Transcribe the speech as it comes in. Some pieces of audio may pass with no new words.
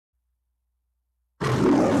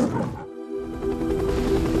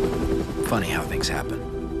Funny how things happen.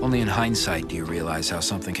 Only in hindsight do you realize how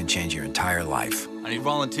something can change your entire life. I need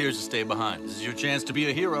volunteers to stay behind. This is your chance to be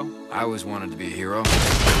a hero. I always wanted to be a hero.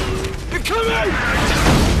 They're coming!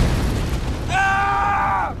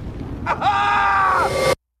 Ah!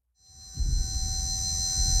 Ah!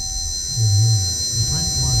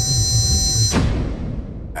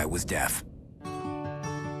 I was deaf.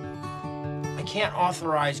 I can't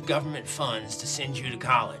authorize government funds to send you to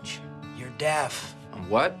college. You're deaf.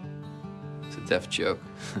 What? It's a deaf joke.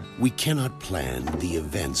 We cannot plan the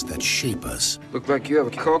events that shape us. Look like you have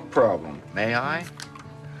a coke problem. May I?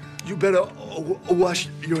 You better wash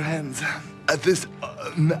your hands. This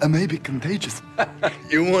may be contagious.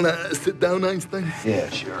 You wanna sit down, Einstein? Yeah,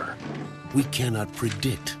 sure. We cannot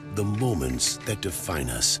predict the moments that define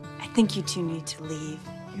us. I think you two need to leave.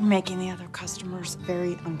 You're making the other customers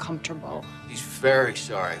very uncomfortable. He's very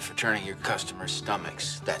sorry for turning your customers'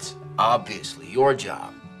 stomachs. That's obviously your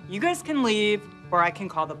job. You guys can leave, or I can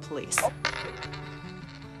call the police.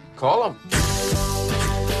 Call him.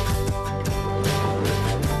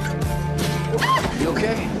 You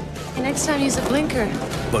okay? Next time, use a blinker.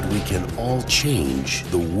 But we can all change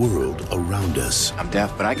the world around us. I'm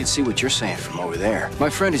deaf, but I can see what you're saying from over there. My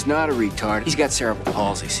friend is not a retard. He's got cerebral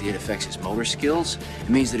palsy. See, it affects his motor skills. It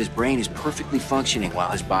means that his brain is perfectly functioning while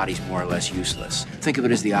his body's more or less useless. Think of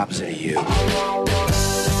it as the opposite of you.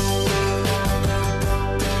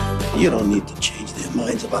 You don't need to change their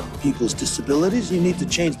minds about people's disabilities. You need to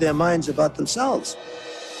change their minds about themselves.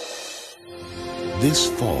 This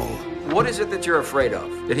fall What is it that you're afraid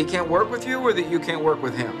of? That he can't work with you or that you can't work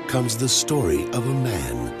with him? comes the story of a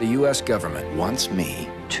man The U.S. government wants me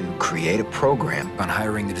to create a program on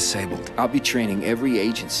hiring the disabled. I'll be training every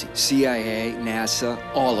agency, CIA, NASA,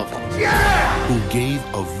 all of them. who gave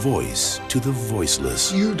a voice to the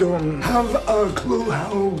voiceless You don't have a clue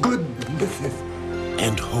how good this is.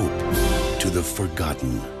 and hope to the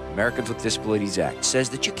forgotten. Americans with Disabilities Act says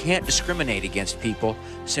that you can't discriminate against people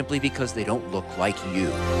simply because they don't look like you.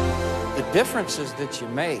 The differences that you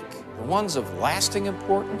make, the ones of lasting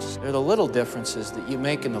importance, they're the little differences that you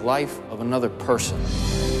make in the life of another person.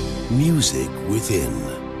 Music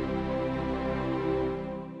Within.